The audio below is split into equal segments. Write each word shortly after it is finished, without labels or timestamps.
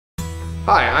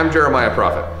Hi, I'm Jeremiah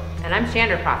Proffitt. And I'm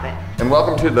Chandra Proffitt. And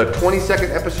welcome to the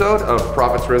 22nd episode of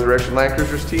Proffitt's Resurrection Land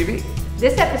Cruisers TV.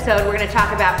 This episode, we're going to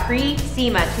talk about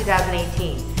pre-SEMA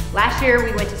 2018. Last year,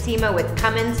 we went to SEMA with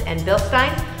Cummins and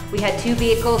Bilstein. We had 2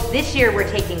 vehicles. This year, we're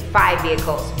taking 5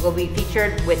 vehicles. We'll be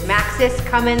featured with Maxxis,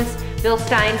 Cummins,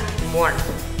 Bilstein, and Warn.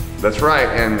 That's right,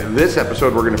 and this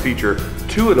episode we're going to feature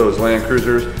 2 of those Land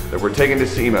Cruisers that we're taking to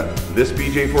SEMA. This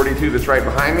BJ42 that's right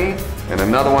behind me, and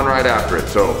another one right after it,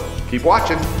 so keep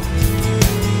watching.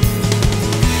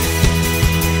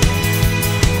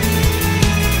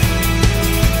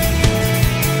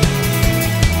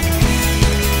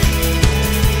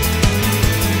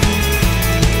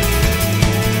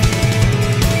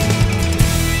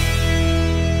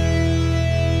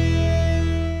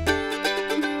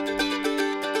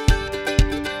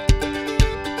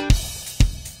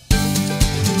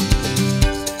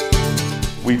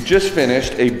 We've just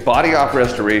finished a body-off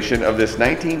restoration of this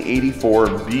 1984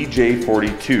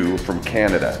 BJ42 from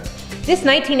Canada. This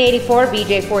 1984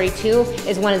 BJ42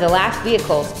 is one of the last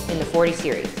vehicles in the 40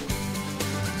 series.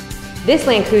 This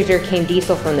Land Cruiser came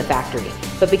diesel from the factory,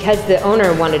 but because the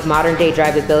owner wanted modern-day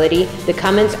drivability, the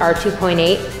Cummins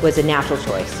R2.8 was a natural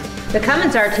choice. The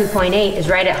Cummins R2.8 is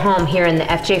right at home here in the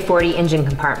FJ40 engine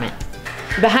compartment.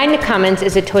 Behind the Cummins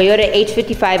is a Toyota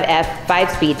H55F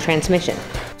 5-speed transmission.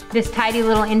 This tidy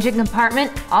little engine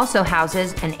compartment also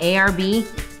houses an ARB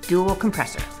dual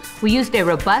compressor. We used a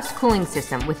robust cooling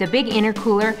system with a big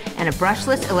intercooler and a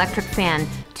brushless electric fan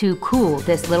to cool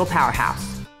this little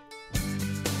powerhouse.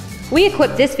 We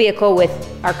equipped this vehicle with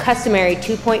our customary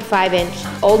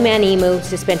 2.5-inch Old Man Emu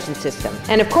suspension system,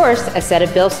 and of course, a set of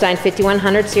Bilstein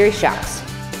 5100 series shocks.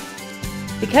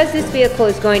 Because this vehicle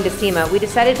is going to SEMA, we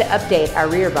decided to update our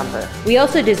rear bumper. We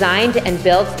also designed and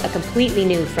built a completely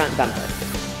new front bumper.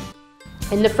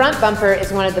 In the front bumper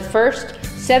is one of the first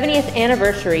 70th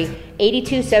anniversary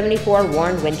 8274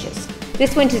 Warn winches.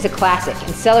 This winch is a classic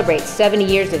and celebrates 70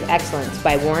 years of excellence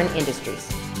by Warn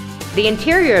Industries. The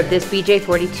interior of this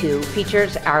BJ42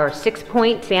 features our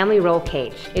 6-point family roll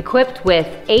cage, equipped with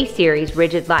A-series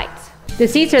rigid lights. The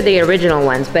seats are the original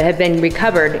ones, but have been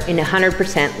recovered in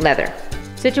 100% leather.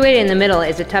 Situated in the middle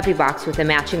is a Tuffy box with a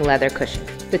matching leather cushion.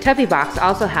 The Tuffy box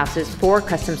also houses 4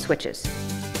 custom switches.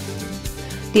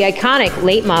 The iconic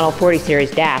late model 40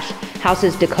 series dash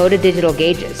houses Dakota digital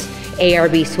gauges,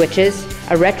 ARB switches,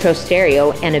 a retro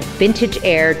stereo, and a vintage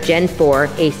air Gen 4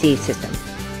 AC system.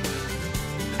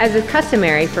 As is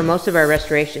customary for most of our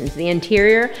restorations, the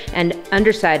interior and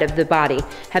underside of the body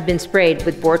have been sprayed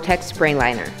with Vortex spray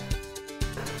liner.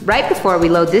 Right before we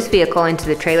load this vehicle into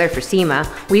the trailer for SEMA,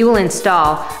 we will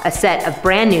install a set of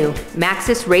brand new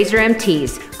Maxxis Razor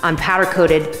MTs on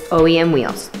powder-coated OEM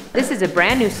wheels. This is a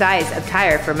brand new size of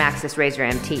tire for Maxxis Razor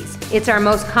MTs. It's our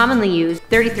most commonly used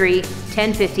 33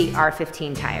 1050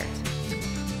 R15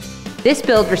 tires. This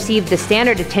build received the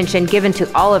standard attention given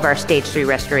to all of our Stage 3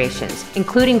 restorations,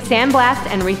 including sandblast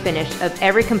and refinish of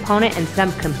every component and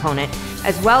subcomponent,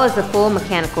 as well as a full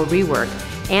mechanical rework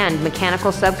and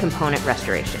mechanical subcomponent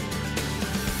restoration.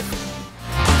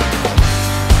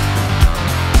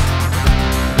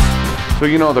 So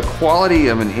you know, the quality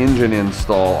of an engine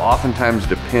install oftentimes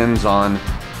depends on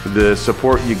the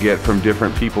support you get from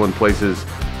different people and places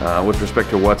with respect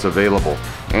to what's available.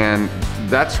 And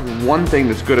that's one thing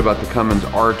that's good about the Cummins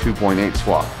R2.8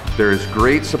 swap. There is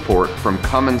great support from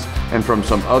Cummins and from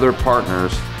some other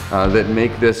partners that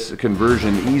make this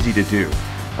conversion easy to do.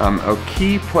 A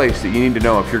key place that you need to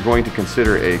know if you're going to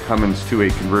consider a Cummins to a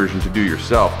conversion to do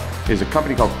yourself is a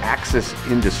company called Axis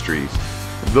Industries.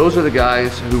 Those are the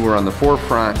guys who were on the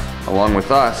forefront, along with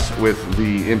us, with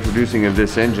the introducing of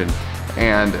this engine.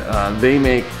 And they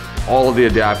make all of the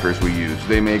adapters we use.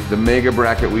 They make the mega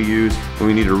bracket we use when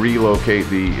we need to relocate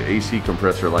the AC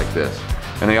compressor like this.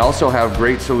 And they also have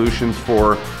great solutions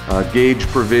for gauge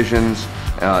provisions,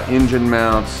 engine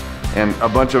mounts, and a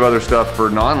bunch of other stuff for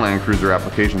non-Land Cruiser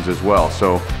applications as well.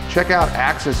 So check out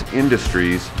Axis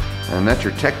Industries, and that's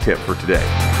your tech tip for today.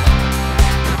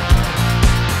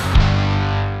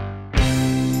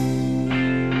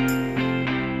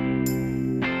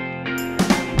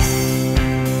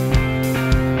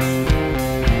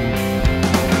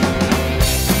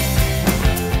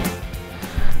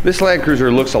 This Land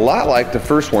Cruiser looks a lot like the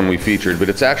first one we featured, but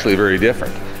it's actually very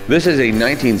different. This is a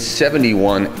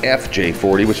 1971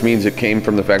 FJ40, which means it came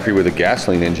from the factory with a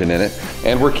gasoline engine in it,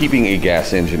 and we're keeping a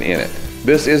gas engine in it.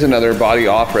 This is another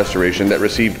body-off restoration that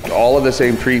received all of the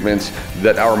same treatments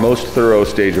that our most thorough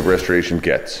stage of restoration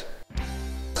gets.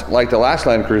 Like the last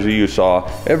Land Cruiser you saw,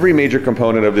 every major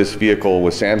component of this vehicle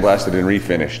was sandblasted and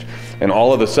refinished, and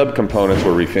all of the subcomponents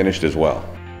were refinished as well.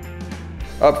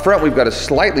 Up front, we've got a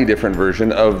slightly different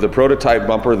version of the prototype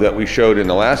bumper that we showed in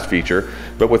the last feature,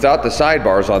 but without the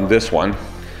sidebars on this one.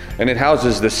 And it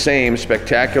houses the same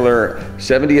spectacular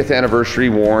 70th anniversary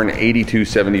worn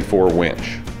 8274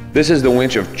 winch. This is the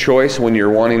winch of choice when you're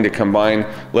wanting to combine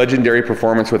legendary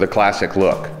performance with a classic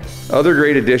look. Other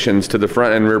great additions to the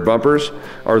front and rear bumpers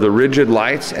are the rigid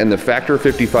lights and the Factor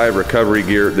 55 recovery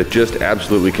gear that just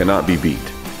absolutely cannot be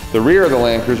beat. The rear of the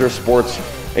Land Cruiser sports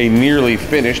a nearly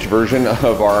finished version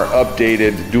of our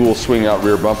updated dual swing out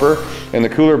rear bumper, and the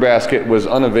cooler basket was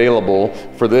unavailable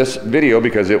for this video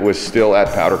because it was still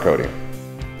at powder coating.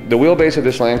 The wheelbase of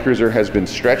this Land Cruiser has been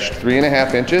stretched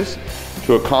 3.5 inches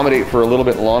to accommodate for a little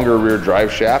bit longer rear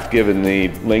drive shaft given the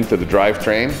length of the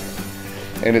drivetrain.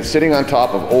 And it's sitting on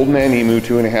top of Old Man Emu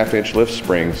 2.5-inch lift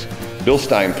springs,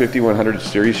 Bilstein 5100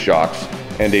 series shocks,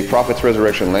 and a Proffitt'S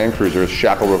Resurrection Land Cruiser's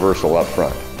shackle reversal up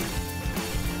front.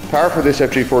 Power for this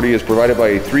FJ40 is provided by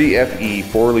a 3FE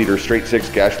 4-liter straight-six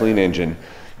gasoline engine,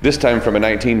 this time from a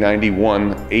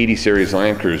 1991 80 series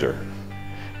Land Cruiser.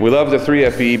 We love the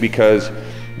 3FE because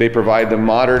they provide the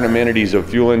modern amenities of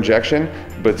fuel injection,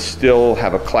 but still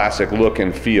have a classic look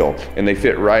and feel, and they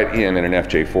fit right in an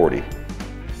FJ40.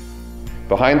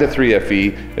 Behind the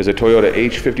 3FE is a Toyota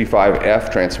H55F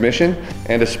transmission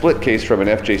and a split case from an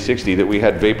FJ60 that we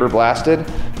had vapor blasted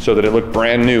so that it looked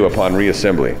brand new upon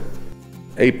reassembly.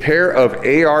 A pair of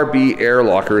ARB air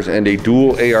lockers and a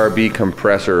dual ARB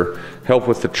compressor help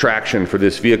with the traction for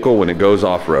this vehicle when it goes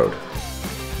off-road.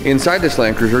 Inside this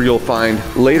Land Cruiser, you'll find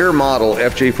later model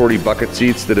FJ40 bucket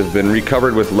seats that have been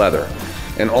recovered with leather,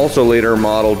 and also later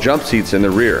model jump seats in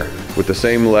the rear with the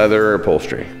same leather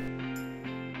upholstery.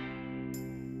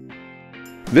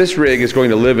 This rig is going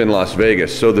to live in Las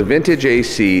Vegas, so the vintage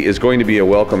AC is going to be a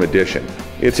welcome addition.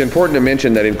 It's important to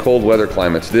mention that in cold weather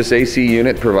climates, this AC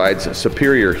unit provides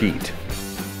superior heat.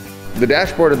 The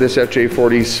dashboard of this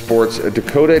FJ40 sports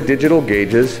Dakota digital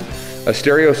gauges, a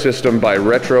stereo system by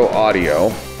Retro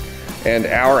Audio, and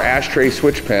our ashtray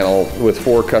switch panel with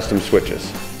 4 custom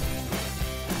switches.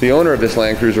 The owner of this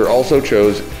Land Cruiser also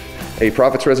chose a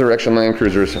Proffitt'S Resurrection Land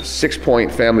Cruiser's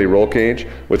 6-point family roll cage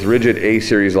with rigid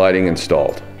A-series lighting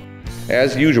installed.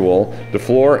 As usual, the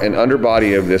floor and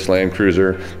underbody of this Land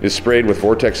Cruiser is sprayed with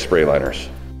Vortex spray liners.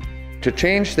 To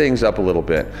change things up a little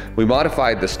bit, we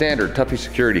modified the standard Tuffy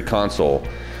Security console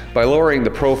by lowering the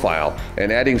profile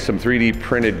and adding some 3D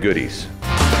printed goodies.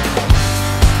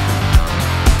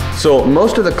 So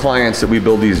most of the clients that we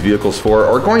build these vehicles for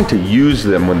are going to use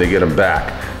them when they get them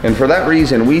back. And for that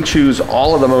reason, we choose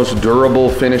all of the most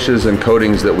durable finishes and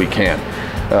coatings that we can.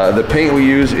 The paint we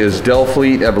use is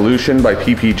Delfleet Evolution by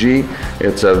PPG.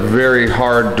 It's a very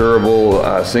hard,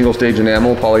 durable, single-stage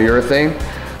enamel polyurethane.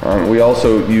 We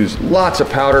also use lots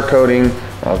of powder coating,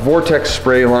 Vortex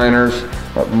spray liners,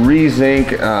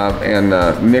 re-zinc and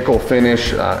nickel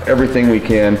finish, everything we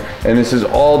can. And this is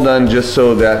all done just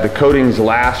so that the coatings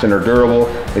last and are durable,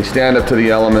 they stand up to the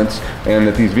elements, and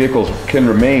that these vehicles can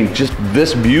remain just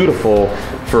this beautiful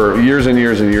for years and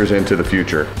years and years into the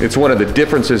future. It's one of the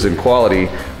differences in quality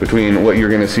between what you're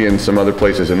going to see in some other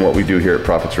places and what we do here at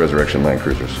Proffitt'S Resurrection Land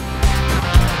Cruisers.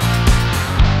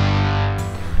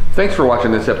 Thanks for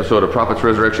watching this episode of Proffitt'S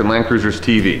Resurrection Land Cruisers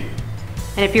TV.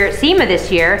 And if you're at SEMA this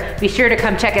year, be sure to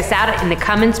come check us out in the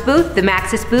Cummins booth, the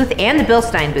Maxxis booth, and the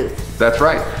Bilstein booth. That's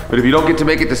right. But if you don't get to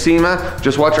make it to SEMA,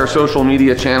 just watch our social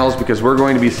media channels because we're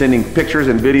going to be sending pictures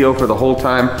and video for the whole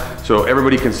time so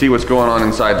everybody can see what's going on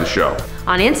inside the show.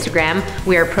 On Instagram,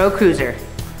 we are Pro Cruiser.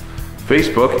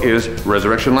 Facebook is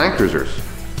Resurrection Land Cruisers.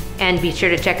 And be sure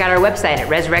to check out our website at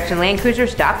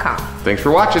resurrectionlandcruisers.com. Thanks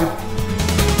for watching.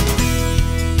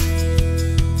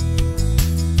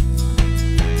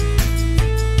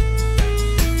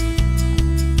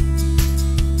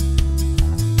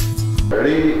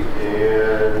 Ready,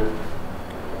 and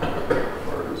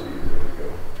where is he? There we go.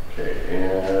 Okay,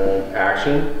 and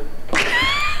action.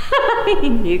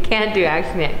 You can't do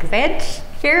action yet because I had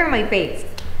hair in my face.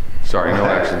 Sorry, no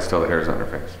actions till the hair's on her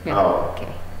face. Yeah. Oh.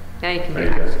 Okay. Now you can do There you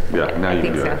action. go. Yeah, now you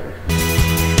can do so. action.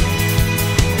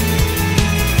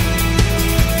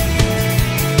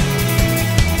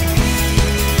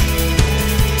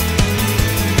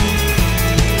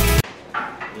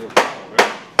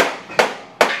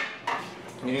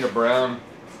 You need a brown.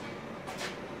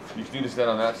 You need to stand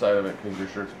on that side of it because your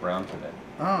shirt's brown today.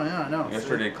 Oh yeah, I know.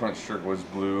 Yesterday, Clint's shirt was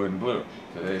blue and blue.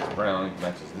 Today it's brown. It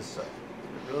matches this side.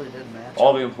 It really did match.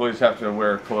 All the employees have to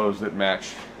wear clothes that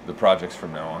match the projects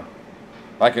from now on.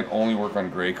 I can only work on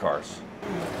gray cars.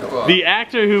 The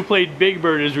actor who played Big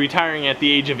Bird is retiring at the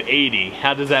age of 80.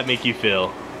 How does that make you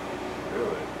feel?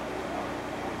 Really?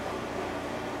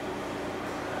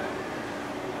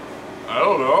 I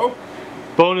don't know.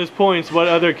 Bonus points, what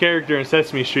other character in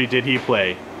Sesame Street did he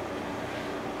play?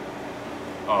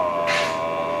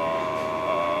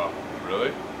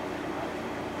 Really?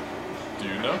 Do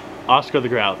you know? Oscar the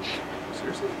Grouch.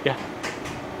 Seriously? Yeah.